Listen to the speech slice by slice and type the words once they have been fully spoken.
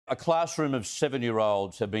A classroom of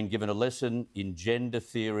 7-year-olds have been given a lesson in gender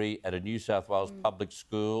theory at a New South Wales public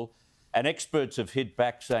school, and experts have hit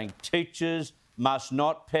back saying teachers must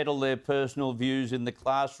not peddle their personal views in the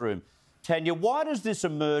classroom. Tanya, why does this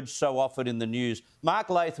emerge so often in the news? Mark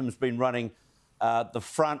Latham's been running the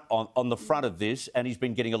front on the front of this, and he's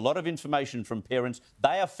been getting a lot of information from parents.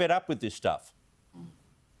 They are fed up with this stuff.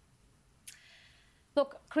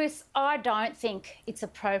 Look, Chris, I don't think it's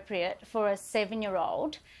appropriate for a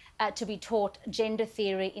 7-year-old to be taught gender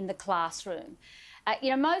theory in the classroom.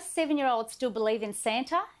 Most 7-year-olds still believe in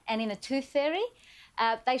Santa and in the tooth fairy.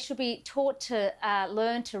 They should be taught to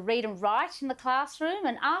learn to read and write in the classroom,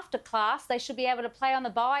 and after class they should be able to play on the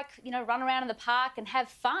bike, run around in the park and have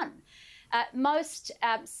fun. Most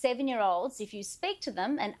 7-year-olds, if you speak to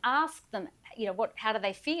them and ask them, how do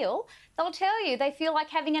they feel, they'll tell you they feel like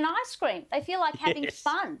having an ice cream. They feel like having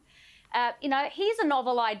fun. Here's a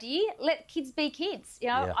novel idea. Let kids be kids.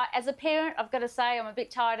 As a parent, I've got to say I'm a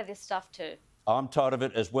bit tired of this stuff too. I'm tired of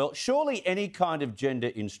it as well. Surely any kind of gender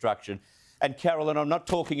instruction, and Carolyn, I'm not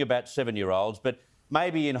talking about 7-year-olds, but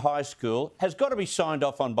maybe in high school, has got to be signed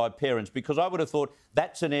off on by parents, because I would have thought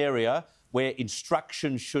that's an area where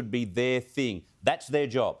instruction should be their thing. That's their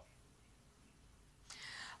job.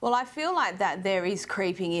 Well, I feel like that there is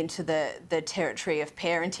creeping into the territory of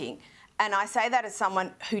parenting. And I say that as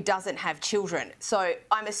someone who doesn't have children. So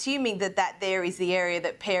I'm assuming that there is the area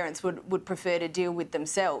that parents would prefer to deal with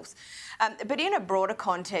themselves. But in a broader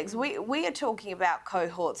context, we are talking about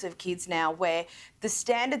cohorts of kids now where the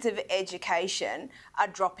standards of education are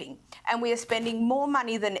dropping, and we are spending more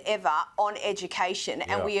money than ever on education,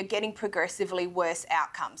 and we are getting progressively worse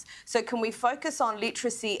outcomes. So can we focus on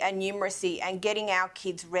literacy and numeracy and getting our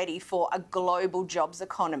kids ready for a global jobs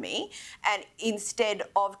economy, and instead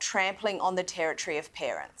of trampling on the territory of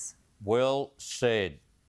parents? Well said.